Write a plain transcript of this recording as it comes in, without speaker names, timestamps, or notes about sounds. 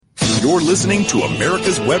You're listening to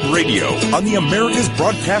America's Web Radio on the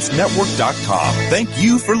AmericasBroadcastNetwork.com. Thank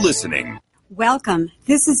you for listening. Welcome.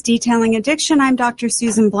 This is Detailing Addiction. I'm Dr.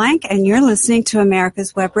 Susan Blank, and you're listening to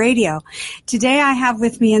America's Web Radio. Today I have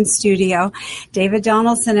with me in studio David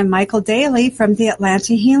Donaldson and Michael Daly from the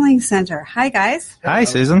Atlanta Healing Center. Hi, guys. Hi,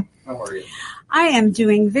 Susan. How are you? I am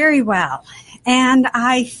doing very well. And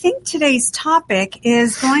I think today's topic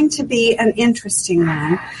is going to be an interesting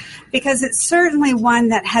one because it's certainly one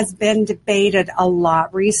that has been debated a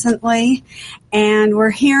lot recently, and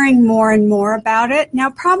we're hearing more and more about it. Now,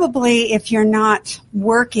 probably if you're not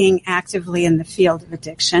working actively in the field of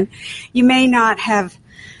addiction, you may not have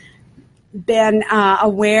been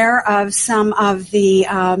aware of some of the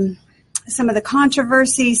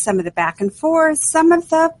controversy, some of the back and forth, some of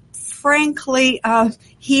the frankly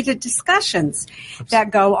heated discussions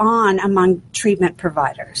that go on among treatment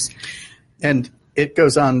providers. And it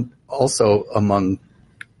goes on also among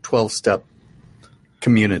 12-step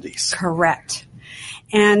communities. Correct.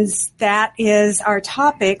 And that is our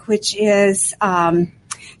topic, which is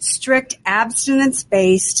strict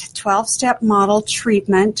abstinence-based 12-step model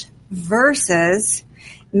treatment versus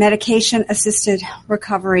medication-assisted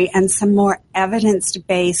recovery and some more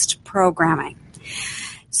evidence-based programming.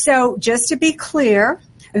 So just to be clear,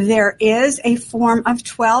 there is a form of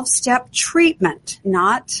 12-step treatment,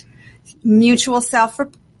 not mutual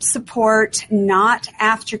self-support, not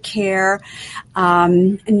aftercare,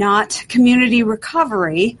 not community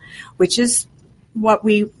recovery, which is what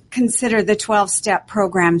we consider the 12-step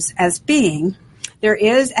programs as being. There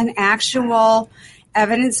is an actual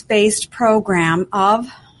evidence-based program of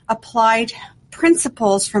applied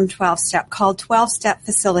principles from 12-step called 12-step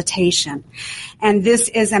facilitation. And this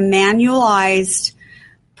is a manualized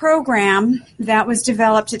program that was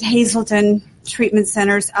developed at Hazelden Treatment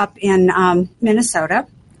Centers up in Minnesota.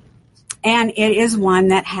 And it is one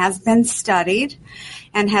that has been studied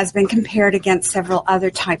and has been compared against several other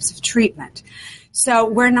types of treatment. So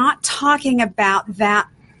we're not talking about that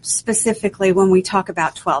specifically when we talk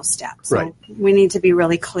about 12-step. So right. We need to be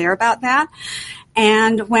really clear about that.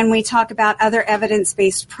 And when we talk about other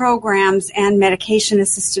evidence-based programs and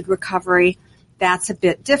medication-assisted recovery, that's a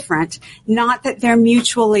bit different. Not that they're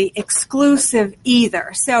mutually exclusive either.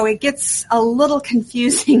 So it gets a little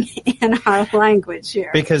confusing in our language here.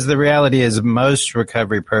 Because the reality is most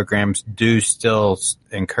recovery programs do still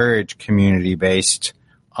encourage community-based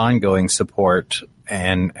ongoing support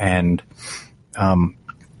and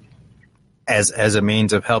as a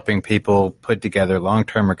means of helping people put together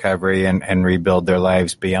long-term recovery and rebuild their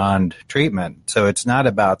lives beyond treatment. So it's not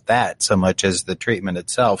about that so much as the treatment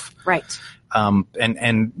itself. Right.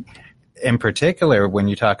 And in particular, when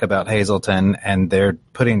you talk about Hazelden and they're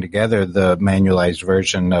putting together the manualized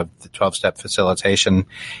version of the 12-step facilitation,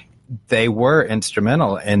 they were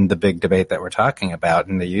instrumental in the big debate that we're talking about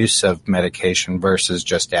in the use of medication versus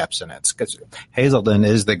just abstinence. Because Hazelden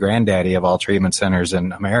is the granddaddy of all treatment centers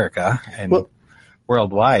in America and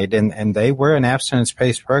worldwide, and they were an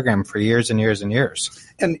abstinence-based program for years and years and years.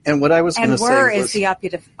 And what I was going to say was... is is the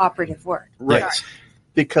operative word. Right. Sorry.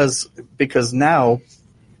 Because now,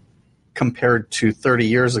 compared to 30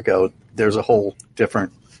 years ago, there's a whole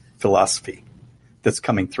different philosophy that's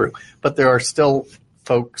coming through. But there are still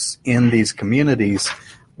folks in these communities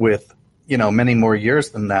with, many more years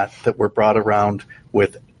than that were brought around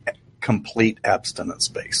with complete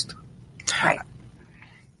abstinence-based. Right.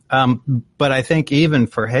 But I think even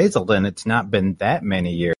for Hazelden, it's not been that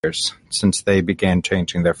many years since they began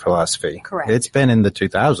changing their philosophy. Correct. It's been in the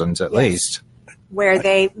 2000s at least. Where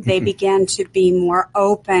they began to be more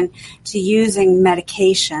open to using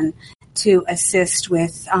medication to assist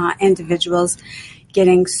with individuals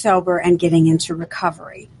getting sober and getting into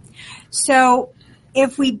recovery. So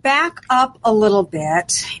if we back up a little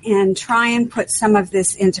bit and try and put some of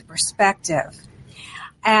this into perspective,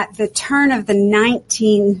 at the turn of the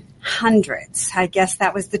 1900s, I guess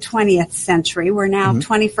that was the 20th century, we're now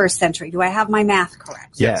 21st century. Do I have my math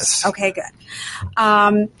correct? Yes. Okay, good.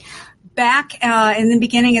 Back in the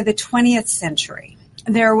beginning of the 20th century,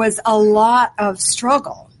 there was a lot of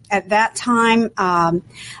struggle. At that time,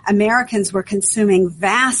 Americans were consuming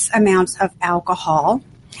vast amounts of alcohol.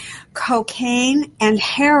 Cocaine and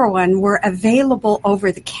heroin were available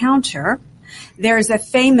over the counter. There's a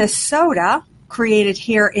famous soda created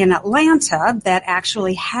here in Atlanta that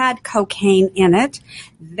actually had cocaine in it.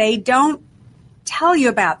 They don't tell you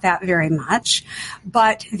about that very much,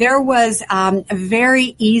 but there was a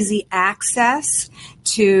very easy access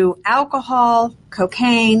to alcohol,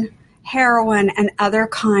 cocaine, heroin, and other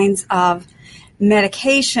kinds of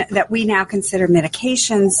medication that we now consider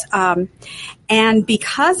medications. And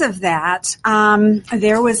because of that,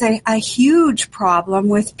 there was a huge problem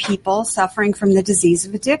with people suffering from the disease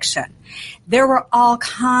of addiction. There were all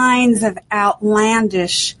kinds of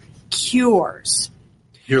outlandish cures.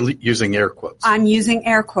 You're using air quotes. I'm using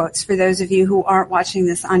air quotes for those of you who aren't watching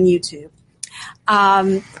this on YouTube.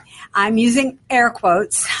 I'm using air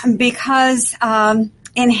quotes because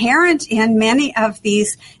inherent in many of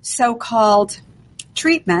these so-called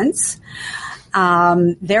treatments,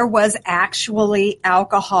 there was actually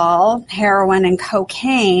alcohol, heroin, and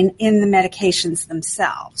cocaine in the medications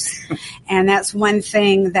themselves. And that's one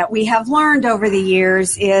thing that we have learned over the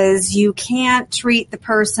years is you can't treat the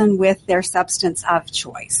person with their substance of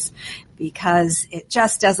choice because it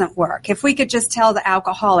just doesn't work. If we could just tell the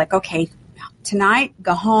alcoholic, okay, tonight,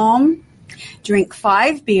 go home, drink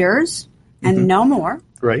 5 beers and no more.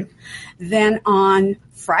 Right. Then on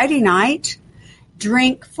Friday night,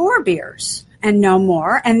 drink 4 beers and no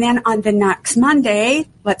more. And then on the next Monday,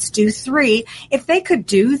 let's do 3. If they could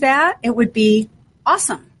do that, it would be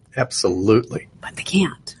awesome. Absolutely. But they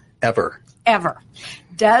can't. Ever.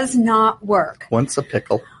 Does not work. Once a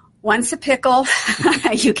pickle,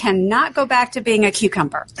 you cannot go back to being a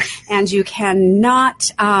cucumber. And you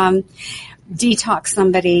cannot detox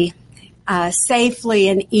somebody safely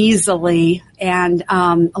and easily and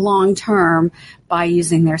long-term by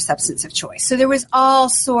using their substance of choice. So there was all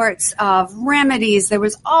sorts of remedies. There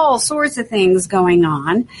was all sorts of things going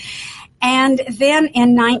on. And then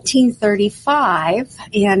in 1935,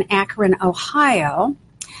 in Akron, Ohio,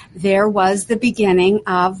 there was the beginning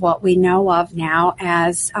of what we know of now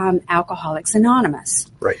as Alcoholics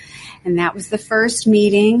Anonymous. Right. And that was the first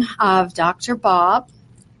meeting of Dr. Bob,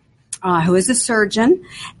 who is a surgeon,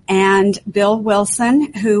 and Bill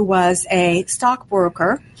Wilson, who was a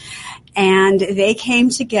stockbroker. And they came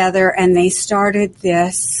together and they started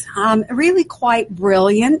this really quite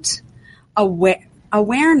brilliant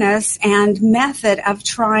awareness and method of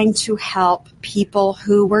trying to help people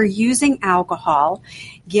who were using alcohol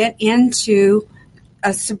get into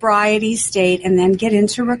a sobriety state and then get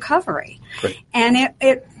into recovery. Great. And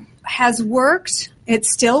it has worked. It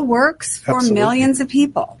still works for Absolutely. Millions of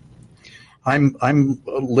people. I'm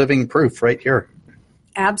living proof right here.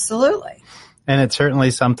 Absolutely. And it's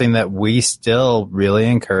certainly something that we still really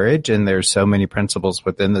encourage, and there's so many principles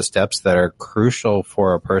within the steps that are crucial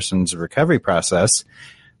for a person's recovery process.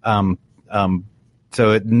 So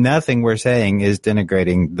nothing we're saying is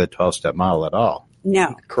denigrating the 12-step model at all.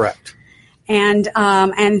 No. Correct. And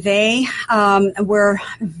they were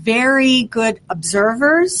very good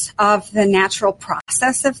observers of the natural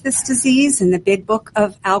process of this disease. And the big book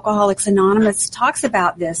of Alcoholics Anonymous talks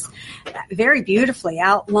about this very beautifully,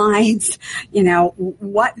 outlines,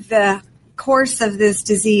 what the course of this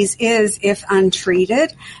disease is if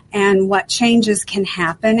untreated and what changes can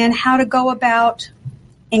happen and how to go about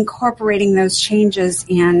incorporating those changes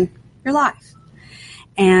in your life.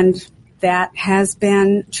 And that has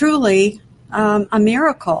been truly a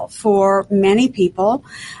miracle for many people.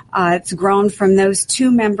 It's grown from those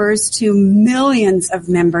 2 members to millions of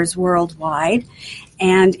members worldwide.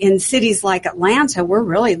 And in cities like Atlanta, we're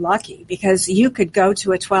really lucky because you could go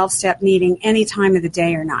to a 12-step meeting any time of the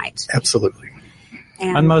day or night. Absolutely.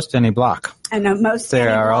 And On most any block. And on most They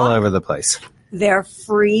any are all block. over the place. They're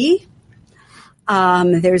free.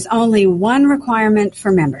 There's only one requirement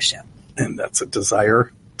for membership. And that's a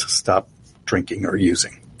desire to stop drinking or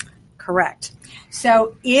using. Correct.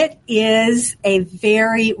 So it is a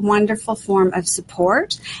very wonderful form of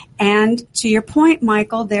support. And to your point,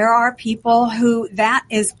 Michael, there are people who that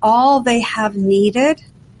is all they have needed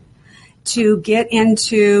to get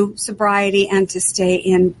into sobriety and to stay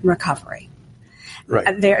in recovery.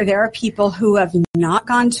 Right. There are people who have not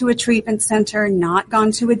gone to a treatment center, not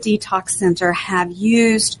gone to a detox center, have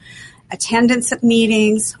used attendance at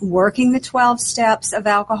meetings, working the 12 steps of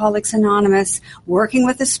Alcoholics Anonymous, working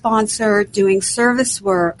with a sponsor, doing service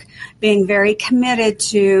work, being very committed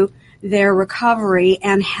to their recovery,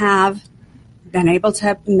 and have been able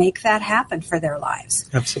to make that happen for their lives.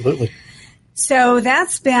 Absolutely. So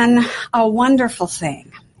that's been a wonderful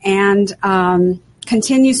thing and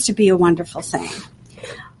continues to be a wonderful thing.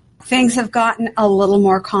 Things have gotten a little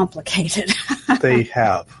more complicated. They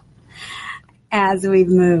have. As we've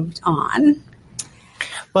moved on.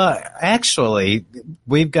 Well, actually,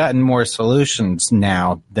 we've gotten more solutions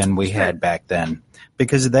now than we had back then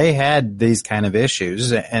because they had these kind of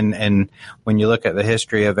issues. And when you look at the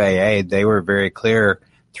history of AA, they were very clear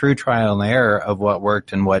through trial and error of what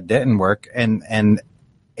worked and what didn't work. And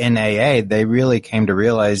in AA, they really came to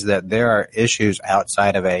realize that there are issues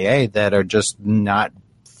outside of AA that are just not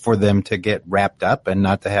for them to get wrapped up and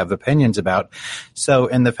not to have opinions about. So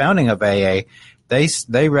in the founding of AA,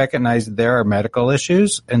 they recognized there are medical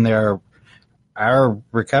issues and there are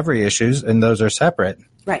recovery issues, and those are separate.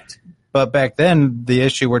 Right. But back then, the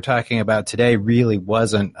issue we're talking about today really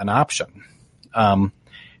wasn't an option.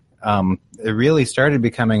 It really started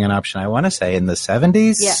becoming an option, I want to say, in the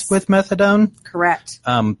 70s with methadone. Correct.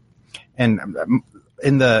 And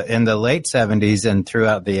in the late 70s and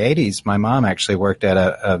throughout the 80s, my mom actually worked at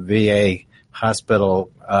a VA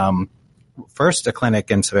hospital, first a clinic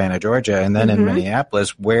in Savannah, Georgia, and then in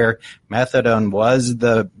Minneapolis, where methadone was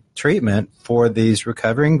the treatment for these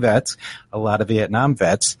recovering vets, a lot of Vietnam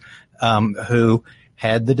vets, who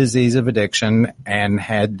had the disease of addiction and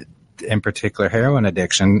had, in particular, heroin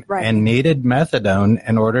addiction, and needed methadone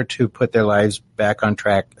in order to put their lives back on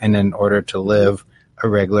track and in order to live a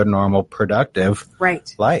regular, normal, productive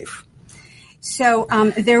life. So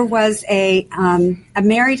there was a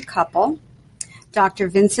married couple. Dr.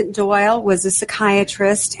 Vincent Doyle was a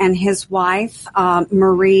psychiatrist, and his wife,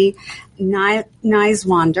 Marie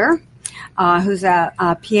Niswander, who's a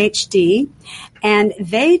PhD, and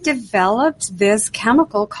they developed this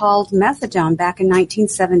chemical called methadone back in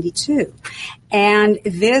 1972. And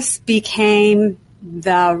this became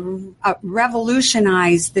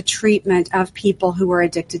revolutionized the treatment of people who were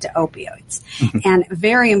addicted to opioids. And a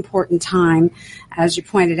very important time, as you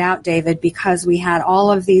pointed out, David, because we had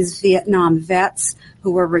all of these Vietnam vets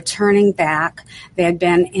who were returning back. They had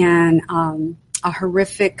been in a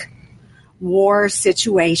horrific war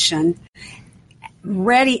situation,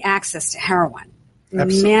 ready access to heroin.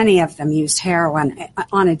 Absolutely. Many of them used heroin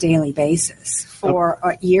on a daily basis for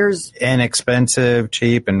years. Inexpensive,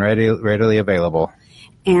 cheap, and readily available.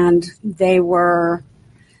 And they were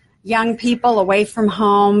young people away from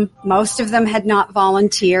home. Most of them had not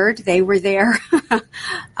volunteered. They were there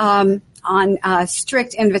on a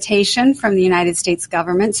strict invitation from the United States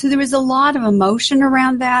government. So there was a lot of emotion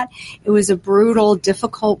around that. It was a brutal,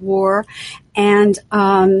 difficult war, and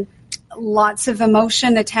lots of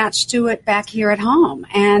emotion attached to it back here at home.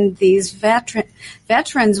 And these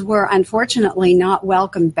veterans were unfortunately not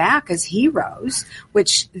welcomed back as heroes,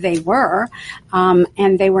 which they were,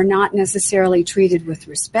 and they were not necessarily treated with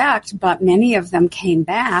respect, but many of them came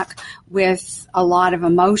back with a lot of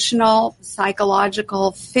emotional,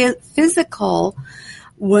 psychological, physical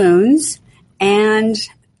wounds and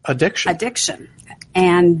addiction.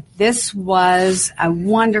 And this was a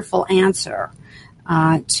wonderful answer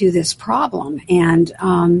to this problem. And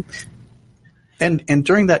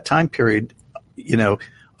during that time period,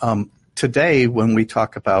 today when we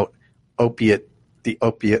talk about the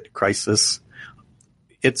opiate crisis,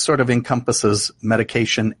 it sort of encompasses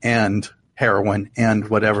medication and heroin and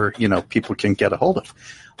whatever, people can get a hold of.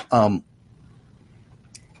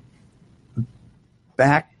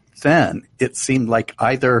 Back then, it seemed like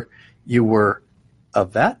either you were a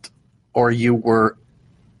vet or you were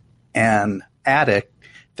an addict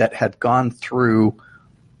that had gone through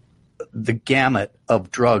the gamut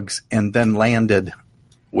of drugs and then landed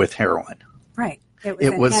with heroin. Right.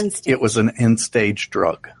 It was an end-stage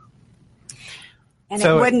drug. And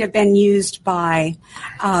it wouldn't have been used by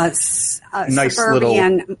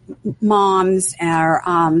suburban moms or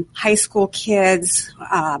high school kids,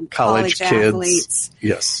 college athletes. Kids.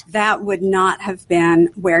 Yes. That would not have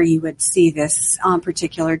been where you would see this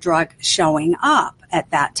particular drug showing up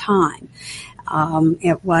at that time.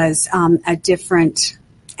 It was a different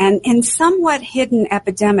and somewhat hidden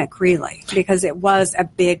epidemic, really, because it was a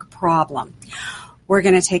big problem. We're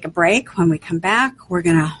going to take a break. When we come back, we're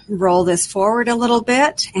going to roll this forward a little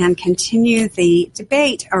bit and continue the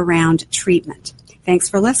debate around treatment. Thanks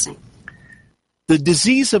for listening. The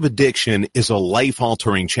disease of addiction is a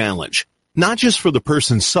life-altering challenge, not just for the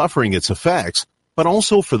person suffering its effects, but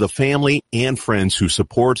also for the family and friends who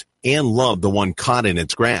support and love the one caught in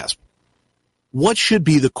its grasp. What should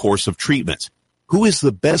be the course of treatment? Who is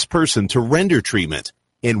the best person to render treatment?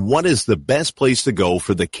 And what is the best place to go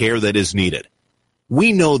for the care that is needed?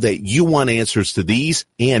 We know that you want answers to these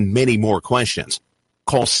and many more questions.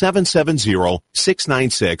 Call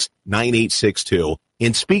 770-696-9862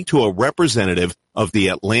 and speak to a representative of the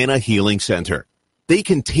Atlanta Healing Center. They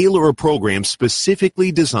can tailor a program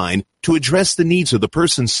specifically designed to address the needs of the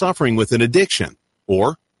person suffering with an addiction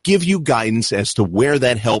or give you guidance as to where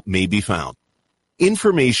that help may be found.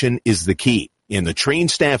 Information is the key, and the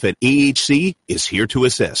trained staff at AHC is here to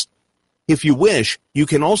assist. If you wish, you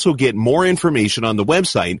can also get more information on the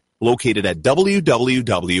website located at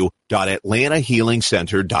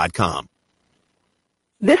www.atlantahealingcenter.com.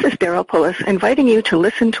 This is Daryl Pullis inviting you to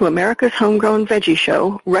listen to America's Homegrown Veggie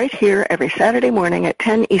Show right here every Saturday morning at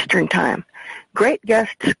 10 Eastern Time. Great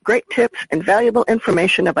guests, great tips, and valuable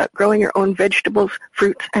information about growing your own vegetables,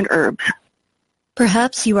 fruits, and herbs.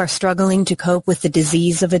 Perhaps you are struggling to cope with the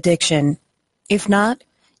disease of addiction. If not,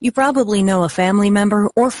 you probably know a family member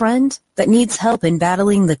or friend that needs help in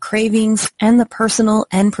battling the cravings and the personal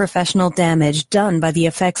and professional damage done by the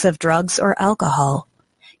effects of drugs or alcohol.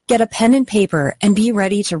 Get a pen and paper and be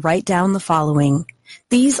ready to write down the following.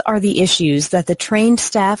 These are the issues that the trained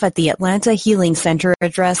staff at the Atlanta Healing Center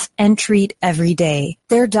address and treat every day.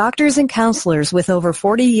 Their doctors and counselors with over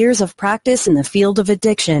 40 years of practice in the field of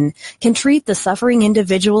addiction can treat the suffering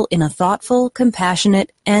individual in a thoughtful,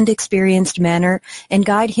 compassionate, and experienced manner and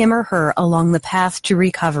guide him or her along the path to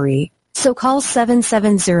recovery. So call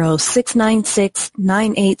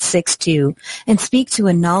 770-696-9862 and speak to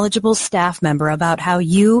a knowledgeable staff member about how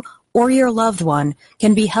you or your loved one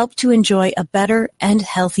can be helped to enjoy a better and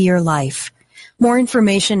healthier life. More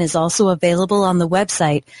information is also available on the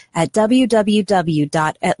website at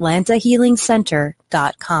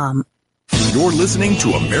www.atlantahealingcenter.com. You're listening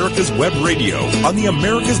to America's Web Radio on the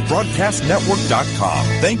AmericasBroadcastNetwork.com.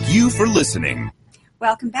 Thank you for listening.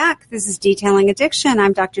 Welcome back. This is Detailing Addiction.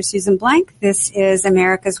 I'm Dr. Susan Blank. This is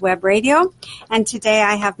America's Web Radio. And today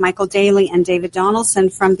I have Michael Daly and David Donaldson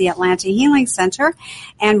from the Atlanta Healing Center.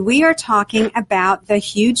 And we are talking about the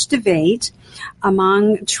huge debate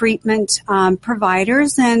among treatment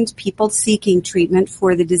providers and people seeking treatment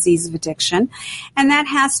for the disease of addiction. And that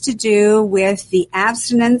has to do with the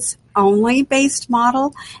abstinence-only based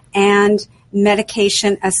model and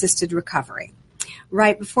medication-assisted recovery.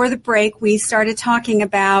 Right before the break, we started talking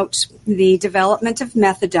about the development of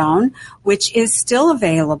methadone, which is still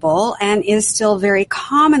available and is still very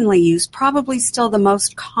commonly used, probably still the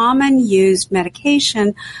most common used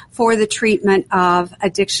medication for the treatment of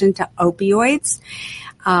addiction to opioids.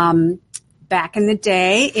 Back in the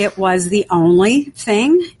day, it was the only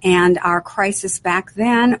thing, and our crisis back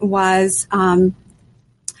then was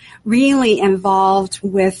really involved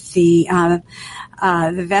with the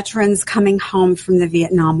veterans coming home from the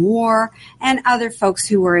Vietnam War and other folks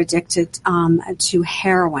who were addicted to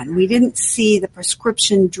heroin. We didn't see the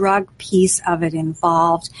prescription drug piece of it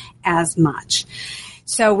involved as much.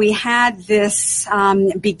 So we had this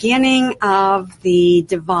beginning of the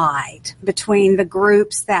divide between the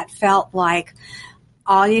groups that felt like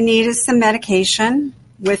all you need is some medication,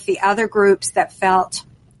 with the other groups that felt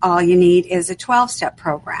all you need is a 12-step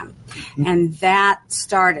program. Mm-hmm. And that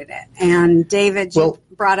started it. And David, you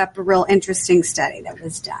brought up a real interesting study that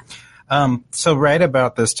was done. So right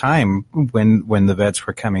about this time, when the vets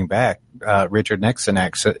were coming back, Richard Nixon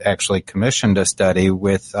actually commissioned a study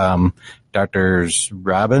with Drs.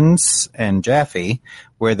 Robbins and Jaffe,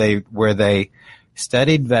 where they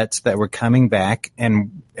studied vets that were coming back,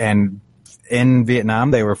 and in Vietnam,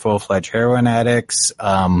 they were full-fledged heroin addicts.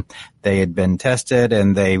 They had been tested,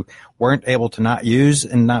 and they weren't able to not use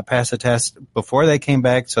and not pass a test before they came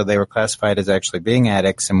back, so they were classified as actually being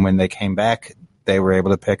addicts. And when they came back, they were able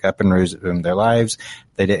to pick up and resume their lives.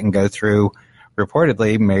 They didn't go through,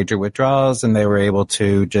 reportedly, major withdrawals, and they were able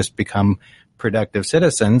to just become productive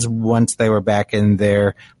citizens once they were back in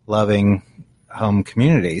their loving home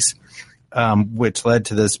communities, which led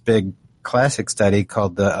to this big classic study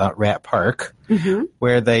called the Rat Park, mm-hmm.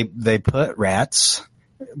 where they put rats,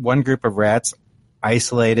 one group of rats,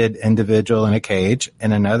 isolated individual in a cage,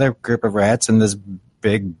 and another group of rats in this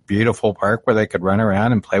big, beautiful park where they could run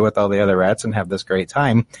around and play with all the other rats and have this great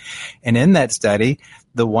time. And in that study,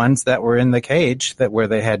 the ones that were in the cage, where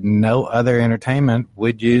they had no other entertainment,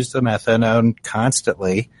 would use the methadone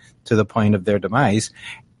constantly to the point of their demise.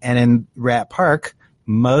 And in Rat Park,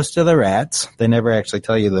 most of the rats, they never actually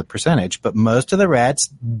tell you the percentage, but most of the rats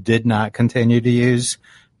did not continue to use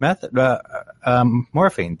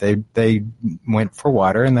morphine. They went for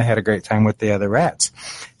water, and they had a great time with the other rats.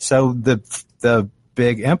 So the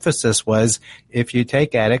big emphasis was, if you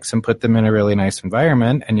take addicts and put them in a really nice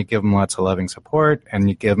environment and you give them lots of loving support and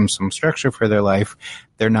you give them some structure for their life,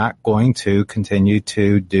 they're not going to continue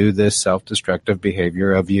to do this self-destructive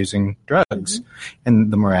behavior of using drugs. Mm-hmm.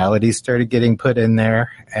 And the morality started getting put in there,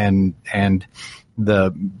 and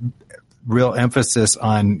the real emphasis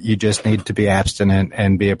on you just need to be abstinent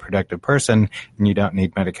and be a productive person, and you don't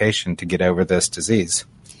need medication to get over this disease.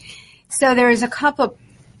 So there's a couple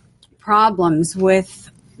problems with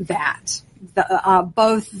that.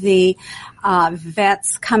 Both the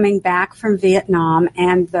vets coming back from Vietnam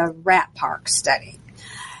and the Rat Park study.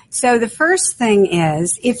 So the first thing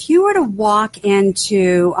is, if you were to walk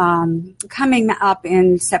into coming up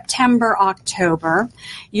in September, October,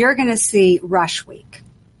 you're going to see Rush Week.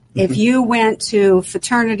 If you went to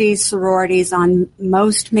fraternities, sororities on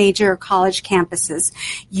most major college campuses,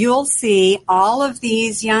 you'll see all of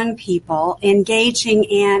these young people engaging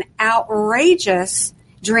in outrageous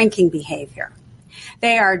drinking behavior.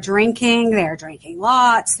 They are drinking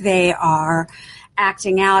lots, they are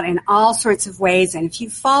acting out in all sorts of ways. And if you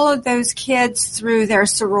followed those kids through their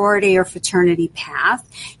sorority or fraternity path,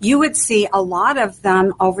 you would see a lot of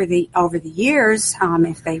them over the years,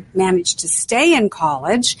 if they managed to stay in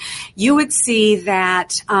college, you would see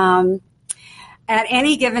that at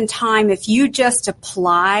any given time, if you just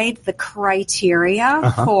applied the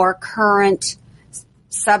criteria for current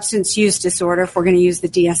substance use disorder, if we're going to use the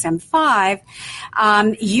DSM-5,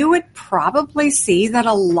 you would probably see that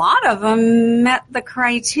a lot of them met the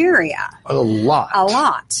criteria. A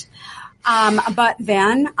lot. But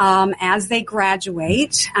then, as they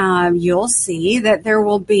graduate, you'll see that there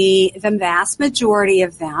will be, the vast majority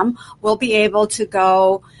of them will be able to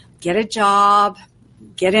go get a job,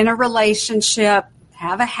 get in a relationship,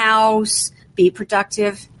 have a house, be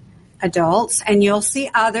productive adults, and you'll see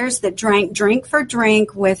others that drank drink for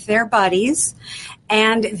drink with their buddies,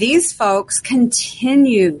 and these folks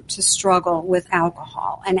continue to struggle with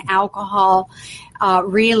alcohol, and alcohol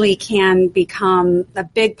really can become a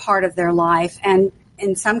big part of their life, and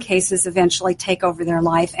in some cases eventually take over their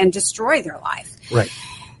life and destroy their life. Right.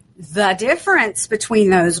 The difference between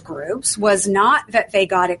those groups was not that they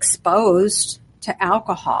got exposed to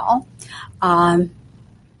alcohol.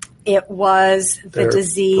 It was the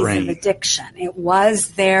disease of addiction. It was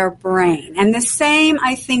their brain. And the same,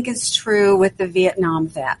 I think, is true with the Vietnam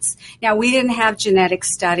vets. Now, we didn't have genetic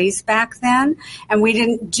studies back then, and we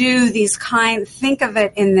didn't do these think of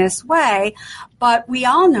it in this way, but we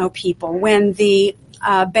all know people when the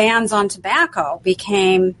bans on tobacco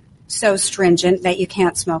became so stringent that you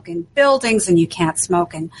can't smoke in buildings and you can't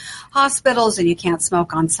smoke in hospitals and you can't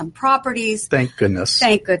smoke on some properties. Thank goodness.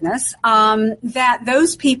 That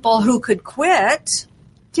those people who could quit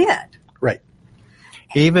did. Right.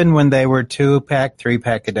 Even when they were 2-pack,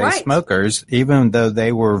 3-pack a day smokers, even though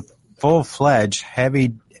they were full-fledged,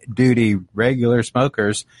 heavy-duty, regular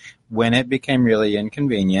smokers, when it became really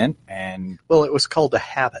inconvenient and... Well, it was called a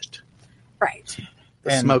habit. Right.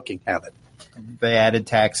 The smoking habit. They added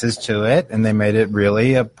taxes to it, and they made it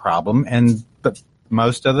really a problem, but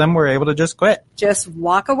most of them were able to just quit. Just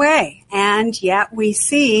walk away. And yet we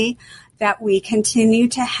see that we continue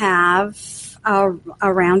to have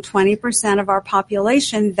around 20% of our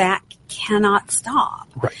population that cannot stop.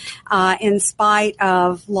 Right. In spite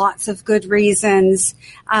of lots of good reasons,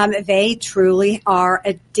 they truly are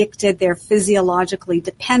addicted. They're physiologically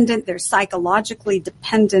dependent. They're psychologically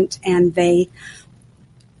dependent, and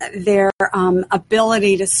their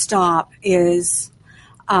ability to stop is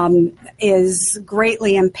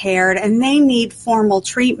greatly impaired, and they need formal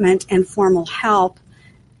treatment and formal help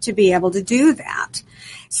to be able to do that.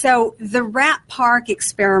 So the rat park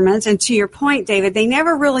experiments, and to your point, David, they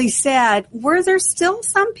never really said, were there still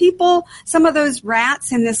some people, some of those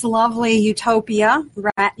rats in this lovely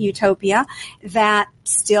rat utopia, that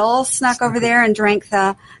still snuck over there and drank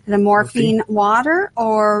the morphine water,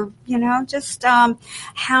 or, just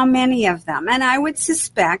how many of them? And I would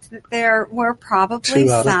suspect that there were probably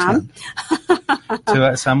some.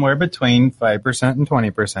 Somewhere between 5% and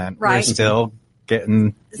 20%. Right. We're still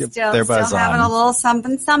getting their buzz still having on. a little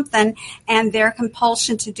something, and their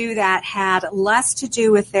compulsion to do that had less to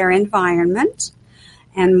do with their environment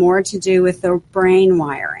and more to do with their brain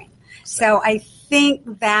wiring. So I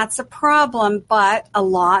think that's a problem, but a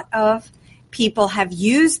lot of people have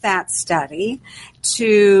used that study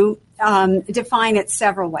to define it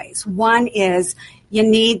several ways. One is you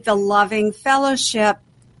need the loving fellowship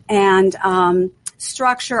and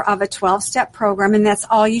structure of a 12-step program, and that's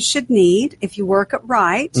all you should need if you work it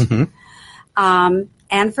right. Mm-hmm.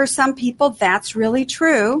 And for some people, that's really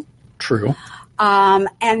true. True.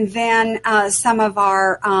 And then some of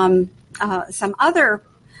our some other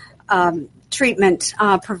treatment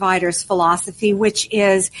providers' philosophy, which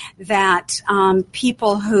is that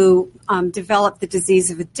people who develop the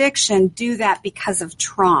disease of addiction do that because of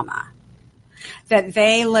trauma. That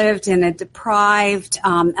they lived in a deprived,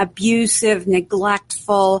 abusive,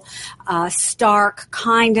 neglectful, stark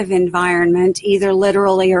kind of environment, either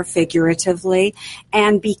literally or figuratively.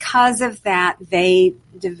 And because of that, they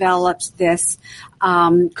developed this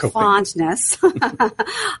fondness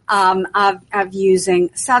of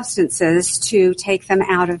using substances to take them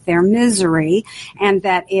out of their misery. And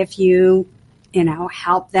that if you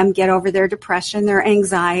help them get over their depression, their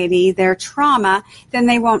anxiety, their trauma, then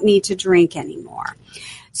they won't need to drink anymore.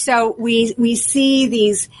 So we see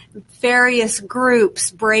these various groups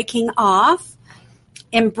breaking off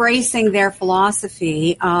embracing their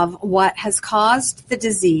philosophy of what has caused the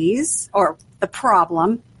disease or the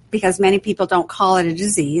problem, because many people don't call it a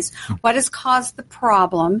disease, what has caused the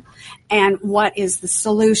problem and what is the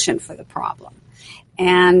solution for the problem.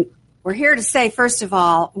 And we're here to say, first of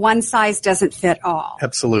all, one size doesn't fit all.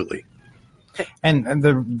 Absolutely. And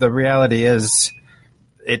the reality is,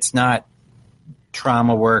 it's not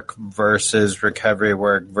trauma work versus recovery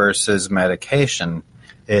work versus medication.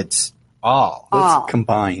 It's all. Let's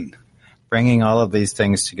combine. Bringing all of these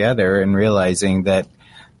things together and realizing that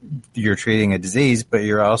you're treating a disease, but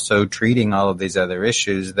you're also treating all of these other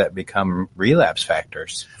issues that become relapse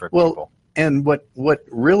factors for people. And what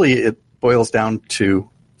really it boils down to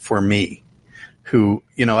for me, who,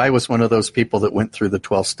 I was one of those people that went through the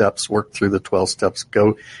 12 steps, worked through the 12 steps,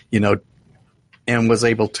 and was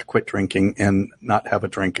able to quit drinking and not have a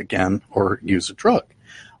drink again or use a drug.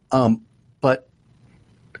 But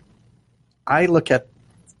I look at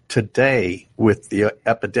today with the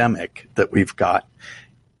epidemic that we've got,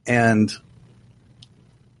 and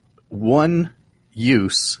one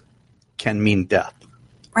use can mean death.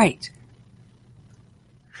 Right.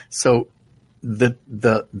 So the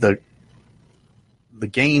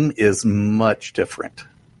game is much different.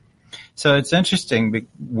 So it's interesting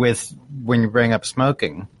with when you bring up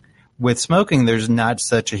smoking. With smoking, there's not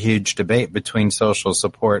such a huge debate between social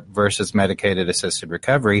support versus medicated assisted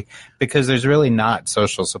recovery because there's really not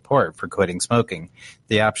social support for quitting smoking.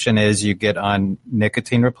 The option is you get on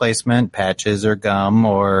nicotine replacement, patches or gum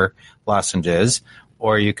or lozenges,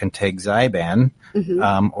 or you can take Zyban,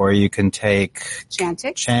 or you can take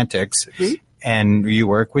Chantix, and you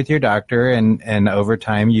work with your doctor, and over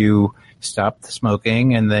time you stop the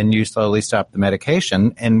smoking, and then you slowly stop the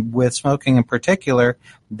medication. And with smoking in particular,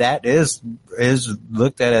 that is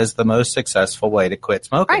looked at as the most successful way to quit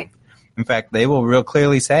smoking. Right. In fact, they will real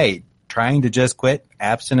clearly say, trying to just quit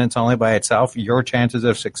abstinence only by itself, your chances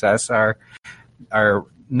of success are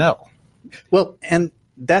no. Well, and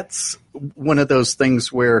that's one of those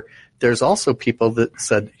things where there's also people that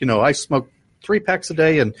said, I smoked 3 packs a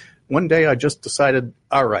day, and one day I just decided,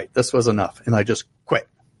 all right, this was enough, and I just quit.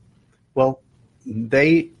 Well,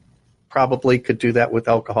 they probably could do that with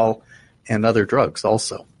alcohol and other drugs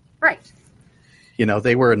also. Right.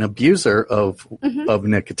 They were an abuser of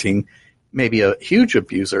nicotine, maybe a huge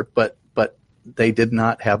abuser, but they did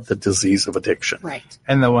not have the disease of addiction. Right.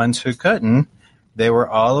 And the ones who couldn't, there were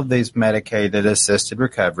all of these medicated assisted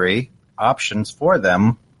recovery options for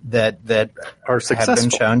them that are successful, have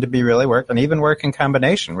been shown to be really work and even work in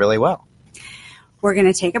combination really well. We're going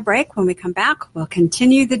to take a break. When we come back, we'll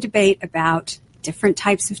continue the debate about different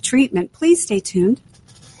types of treatment. Please stay tuned.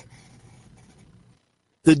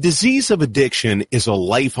 The disease of addiction is a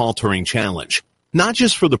life-altering challenge, not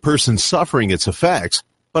just for the person suffering its effects,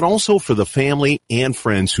 but also for the family and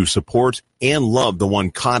friends who support and love the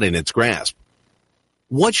one caught in its grasp.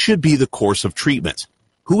 What should be the course of treatment?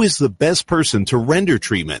 Who is the best person to render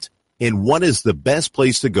treatment? And what is the best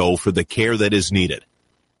place to go for the care that is needed?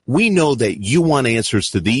 We know that you want answers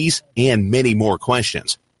to these and many more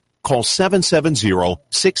questions. Call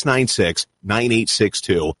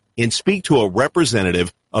 770-696-9862 and speak to a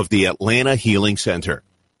representative of the Atlanta Healing Center.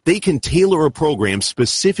 They can tailor a program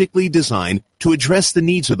specifically designed to address the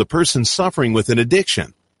needs of the person suffering with an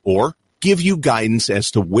addiction or give you guidance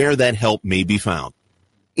as to where that help may be found.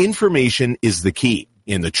 Information is the key,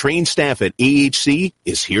 and the trained staff at AHC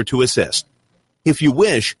is here to assist. If you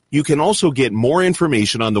wish, you can also get more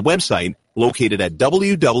information on the website located at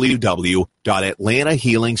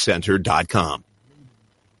www.atlantahealingcenter.com.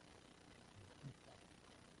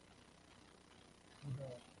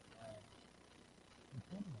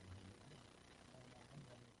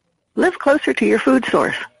 Live closer to your food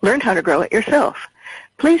source. Learn how to grow it yourself.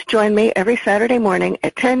 Please join me every Saturday morning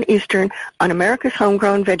at 10 Eastern on America's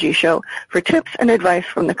Homegrown Veggie Show for tips and advice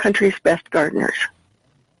from the country's best gardeners.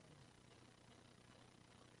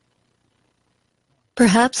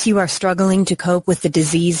 Perhaps you are struggling to cope with the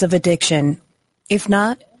disease of addiction. If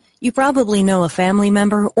not, you probably know a family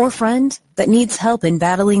member or friend that needs help in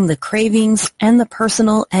battling the cravings and the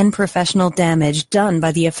personal and professional damage done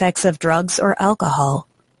by the effects of drugs or alcohol.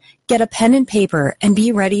 Get a pen and paper and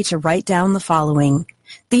be ready to write down the following.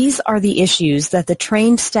 These are the issues that the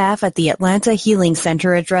trained staff at the Atlanta Healing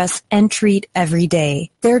Center address and treat every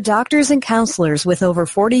day. Their doctors and counselors with over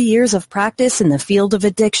 40 years of practice in the field of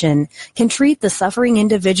addiction can treat the suffering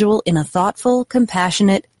individual in a thoughtful,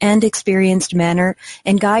 compassionate, and experienced manner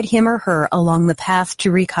and guide him or her along the path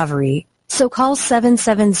to recovery. So call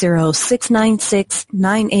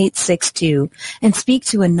 770-696-9862 and speak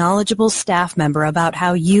to a knowledgeable staff member about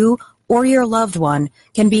how you or your loved one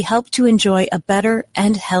can be helped to enjoy a better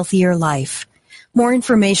and healthier life. More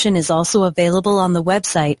information is also available on the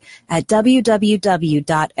website at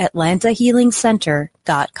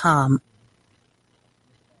www.atlantahealingcenter.com.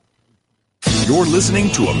 You're listening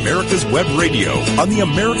to America's Web Radio on the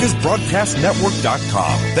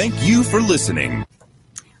AmericasBroadcastNetwork.com. Thank you for listening.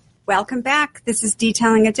 Welcome back. This is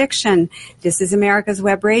Detailing Addiction. This is America's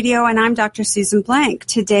Web Radio, and I'm Dr. Susan Blank.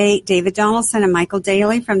 Today, David Donaldson and Michael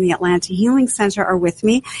Daly from the Atlanta Healing Center are with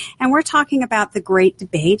me, and we're talking about the great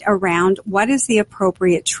debate around what is the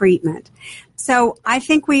appropriate treatment. So I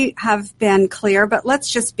think we have been clear, but let's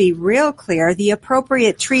just be real clear. The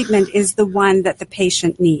appropriate treatment is the one that the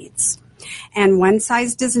patient needs. And one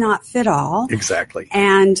size does not fit all. Exactly.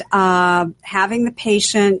 And having the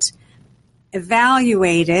patient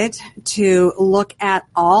evaluated to look at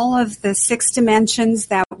all of the 6 dimensions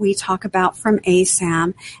that we talk about from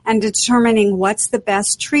ASAM and determining what's the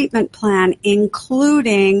best treatment plan,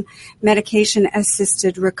 including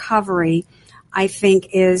medication-assisted recovery, I think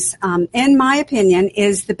is, in my opinion,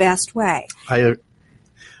 is the best way. I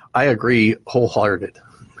agree wholehearted.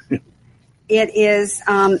 It is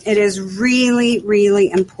really,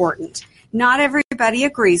 really important. Not everybody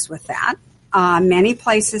agrees with that. Many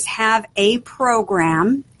places have a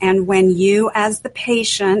program, and when you as the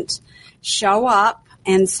patient show up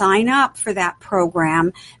and sign up for that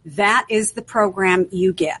program, that is the program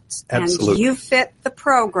you get. Absolutely. And you fit the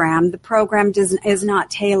program. The program is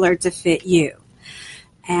not tailored to fit you.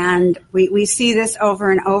 And we see this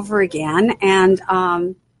over and over again. And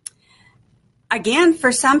again,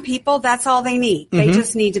 for some people, that's all they need. Mm-hmm. They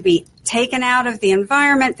just need to be taken out of the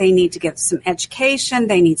environment. They need to get some education.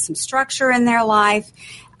 They need some structure in their life.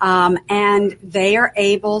 And they are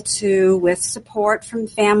able to, with support from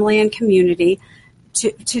family and community,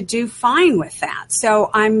 to do fine with that. So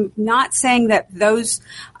I'm not saying that those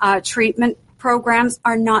treatment programs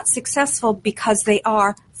are not successful, because they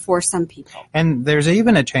are for some people. And there's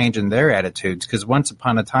even a change in their attitudes, because once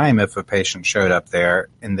upon a time, if a patient showed up there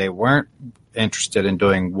and they weren't interested in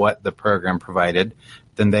doing what the program provided,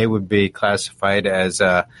 then they would be classified as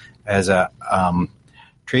a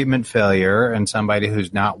treatment failure and somebody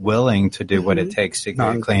who's not willing to do what it takes to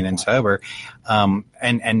get clean and sober.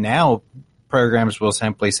 And now programs will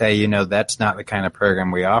simply say, that's not the kind of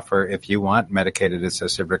program we offer. If you want medicated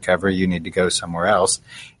assisted recovery, you need to go somewhere else.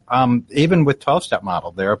 Even with 12-step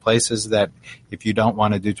model, there are places that if you don't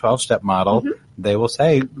want to do 12-step model, they will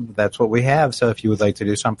say, that's what we have. So if you would like to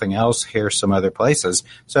do something else, here's some other places.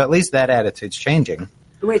 So at least that attitude's changing.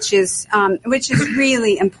 Which is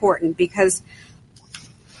really important, because,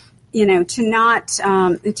 to not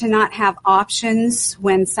have options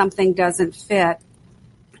when something doesn't fit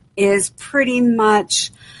is pretty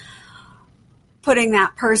much putting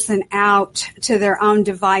that person out to their own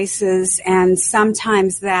devices, and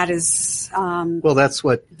sometimes that is well, that's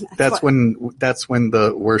when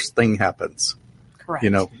the worst thing happens. Correct.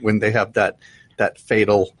 When they have that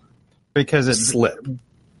fatal slip.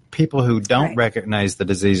 People who don't recognize the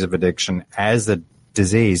disease of addiction as a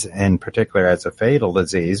disease, in particular as a fatal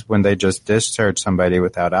disease, when they just discharge somebody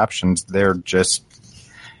without options, they're just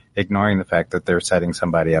ignoring the fact that they're setting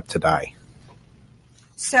somebody up to die.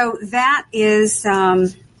 So that is,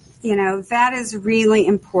 that is really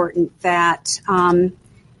important, that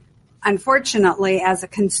unfortunately, as a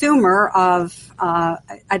consumer of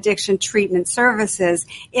addiction treatment services,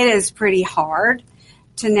 it is pretty hard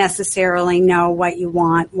to necessarily know what you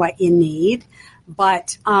want, what you need.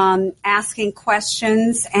 But asking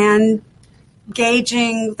questions and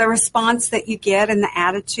gauging the response that you get and the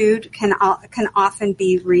attitude can often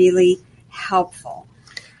be really helpful.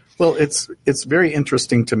 Well, it's very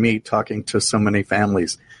interesting to me, talking to so many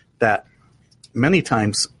families, that many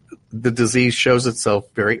times the disease shows itself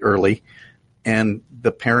very early, and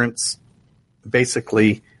the parents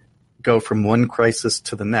basically go from one crisis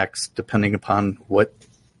to the next, depending upon what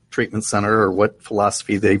treatment center or what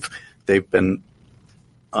philosophy they've been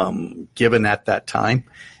given at that time.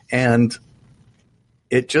 And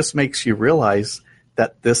it just makes you realize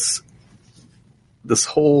that this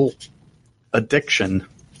whole addiction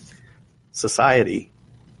society,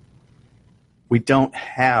 we don't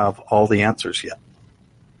have all the answers yet,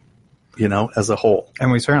 as a whole.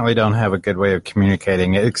 And we certainly don't have a good way of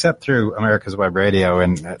communicating it, except through America's Web Radio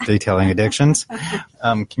and Detailing Addictions,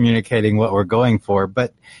 communicating what we're going for.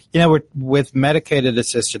 But, with medicated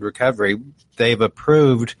assisted recovery, they've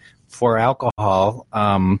approved for alcohol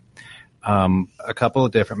a couple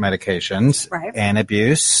of different medications, right.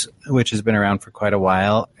 Antabuse, which has been around for quite a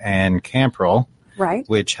while, and Campril, right.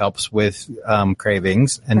 which helps with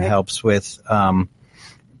cravings and right. helps with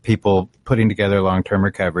people putting together long-term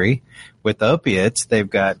recovery. With opiates, they've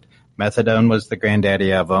got methadone was the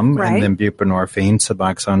granddaddy of them, Right. and then buprenorphine,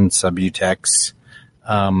 Suboxone, Subutex,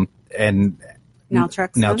 and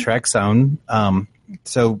Naltrexone.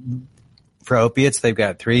 So for opiates, they've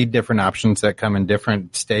got 3 different options that come in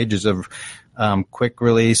different stages of quick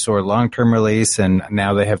release or long-term release, and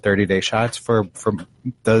now they have 30-day shots for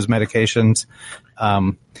those medications.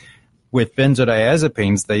 With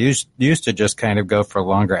benzodiazepines, they used to just kind of go for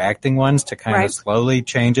longer acting ones to kind Right. of slowly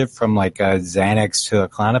change it from like a Xanax to a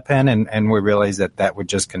Klonopin, and we realized that would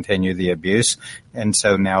just continue the abuse. And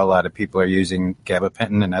so now a lot of people are using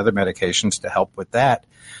gabapentin and other medications to help with that,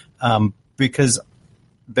 because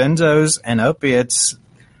benzos and opiates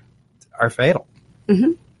are fatal.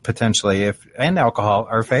 Mm-hmm. Potentially, and alcohol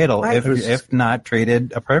are fatal Right. if not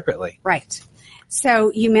treated appropriately. Right.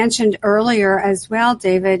 So you mentioned earlier as well,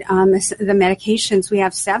 David, the medications. We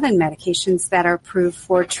have 7 medications that are approved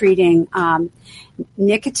for treating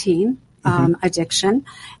nicotine addiction.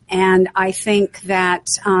 And I think that,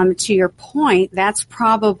 to your point, that's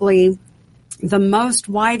probably the most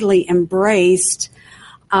widely embraced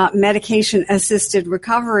medication-assisted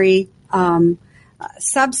recovery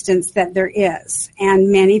substance that there is.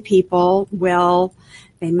 And many people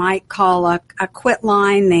they might call a quit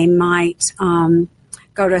line. They might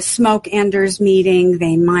go to a smoke enders meeting.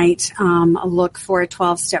 They might look for a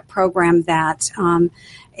 12-step program that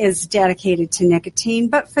is dedicated to nicotine.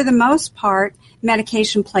 But for the most part,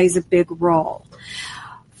 medication plays a big role.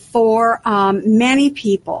 For many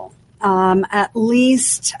people, at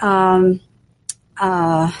least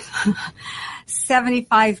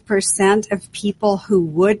 75% of people who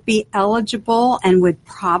would be eligible and would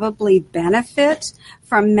probably benefit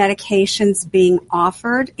from medications being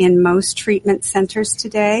offered in most treatment centers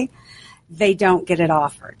today, they don't get it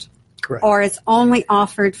offered. Correct. Or it's only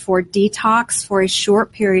offered for detox for a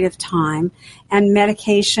short period of time. And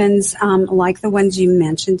medications like the ones you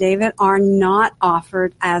mentioned, David, are not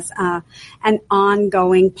offered as an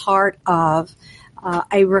ongoing part of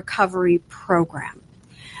a recovery program.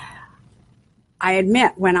 I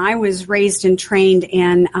admit, when I was raised and trained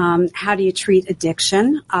in how do you treat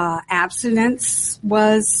addiction, abstinence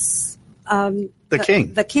was the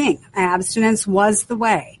king. The king. Abstinence was the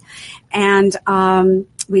way. And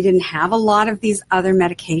we didn't have a lot of these other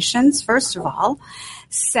medications, first of all.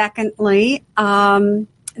 Secondly,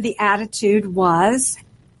 the attitude was,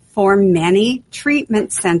 for many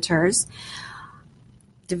treatment centers,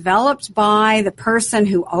 developed by the person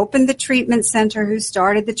who opened the treatment center, who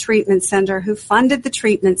started the treatment center, who funded the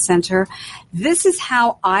treatment center. This is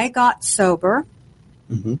how I got sober,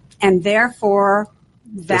 and therefore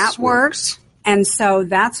that works, and so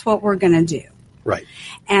that's what we're going to do. Right.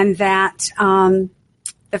 And that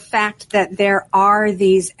the fact that there are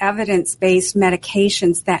these evidence-based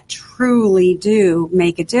medications that truly do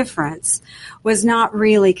make a difference was not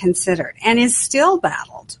really considered and is still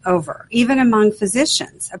battled over, even among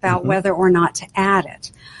physicians, about whether or not to add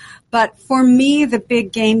it. But for me, the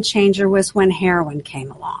big game changer was when heroin came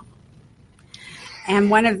along. And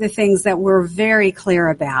one of the things that we're very clear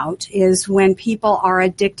about is when people are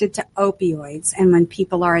addicted to opioids and when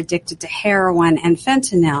people are addicted to heroin and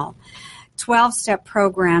fentanyl, 12-step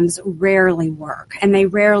programs rarely work, and they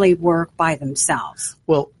rarely work by themselves.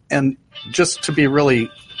 Well, and just to be really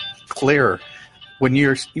clear, when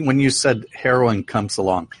you said heroin comes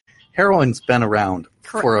along, heroin's been around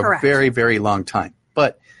for a Correct. very, very long time.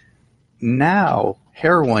 But now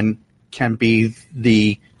heroin can be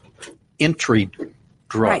the entry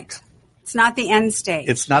drug. Right. It's not the end stage.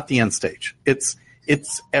 It's not the end stage. It's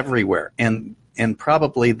everywhere, and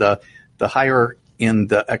probably the higher in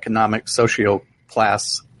the economic socio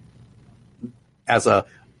class as a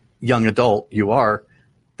young adult you are,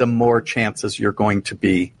 the more chances you're going to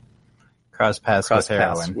be Cross paths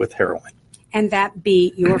with heroin. And that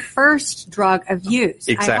be your first drug of use.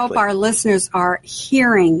 Exactly. I hope our listeners are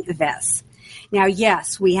hearing this. Now,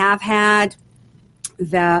 yes, we have had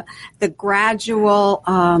the gradual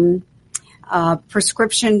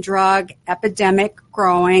prescription drug epidemic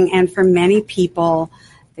growing, and for many people,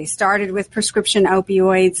 they started with prescription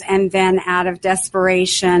opioids, and then out of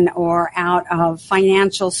desperation or out of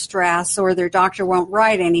financial stress, or their doctor won't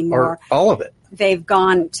write anymore, Or all of it. they've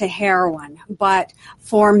gone to heroin. But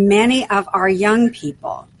for many of our young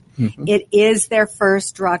people, it is their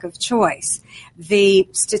first drug of choice. The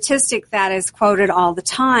statistic that is quoted all the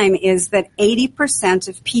time is that 80%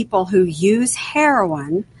 of people who use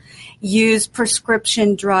heroin use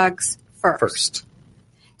prescription drugs first.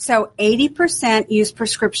 So 80% use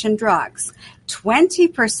prescription drugs.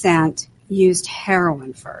 20% used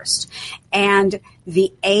heroin first. And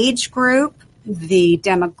the age group the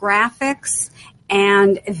demographics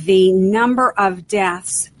and the number of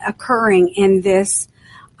deaths occurring in this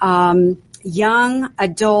young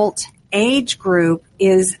adult age group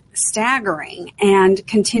is staggering and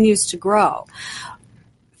continues to grow.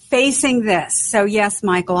 Facing this, so yes,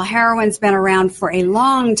 Michael, heroin's been around for a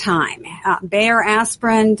long time. Bayer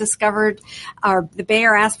Aspirin the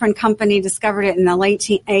Bayer Aspirin company discovered it in the late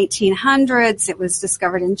 1800s. It was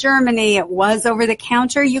discovered in Germany. It was over the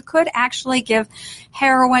counter. You could actually give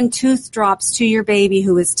heroin tooth drops to your baby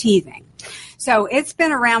who was teething. So it's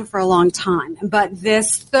been around for a long time. But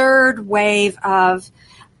this third wave of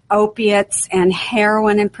opiates and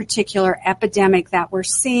heroin in particular epidemic that we're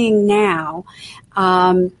seeing now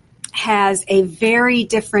has a very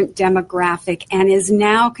different demographic and is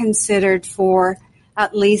now considered for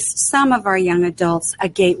at least some of our young adults a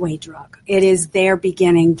gateway drug. It is their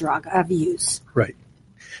beginning drug of use. Right.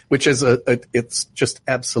 Which is it's just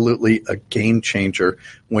absolutely a game changer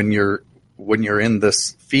when you're in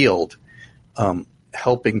this field,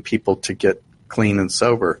 helping people to get clean and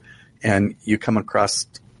sober, and you come across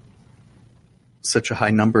such a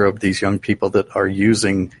high number of these young people that are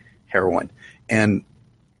using heroin. And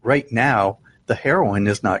right now, the heroin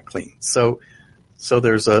is not clean. So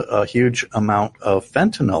there's a huge amount of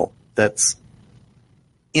fentanyl that's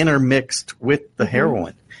intermixed with the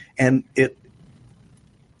heroin. And it,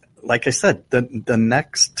 like I said, the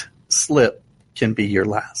next slip can be your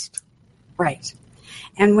last. Right.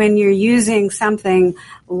 And when you're using something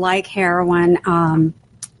like heroin,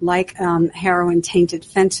 heroin-tainted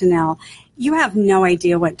fentanyl, you have no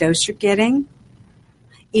idea what dose you're getting.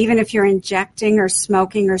 Even if you're injecting or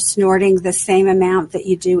smoking or snorting the same amount that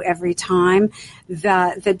you do every time,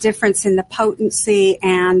 the difference in the potency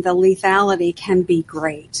and the lethality can be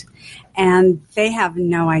great. And they have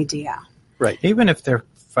no idea. Right. Even if they're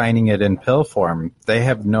finding it in pill form, they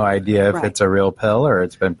have no idea if it's a real pill or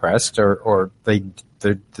it's been pressed or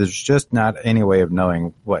there's just not any way of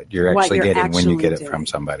knowing what you're actually getting when you get it from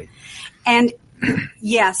somebody. And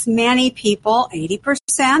yes, many people,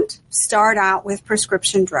 80%, start out with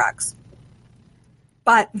prescription drugs.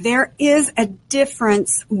 But there is a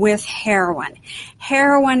difference with heroin.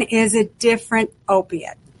 Heroin is a different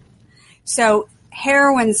opiate. So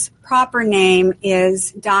heroin's proper name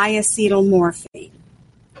is diacetylmorphine.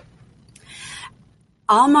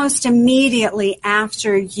 Almost immediately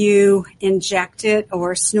after you inject it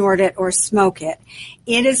or snort it or smoke it,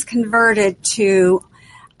 it is converted to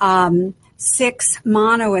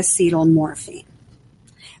 6-monoacetylmorphine.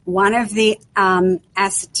 One of the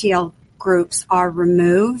acetyl groups are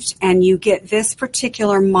removed, and you get this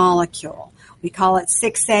particular molecule. We call it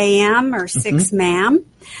 6-AM or 6-MAM.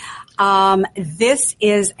 This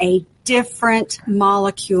is a different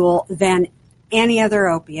molecule than any other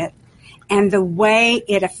opiate. And the way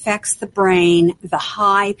it affects the brain, the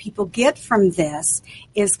high people get from this,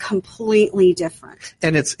 is completely different.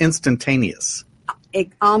 And it's instantaneous.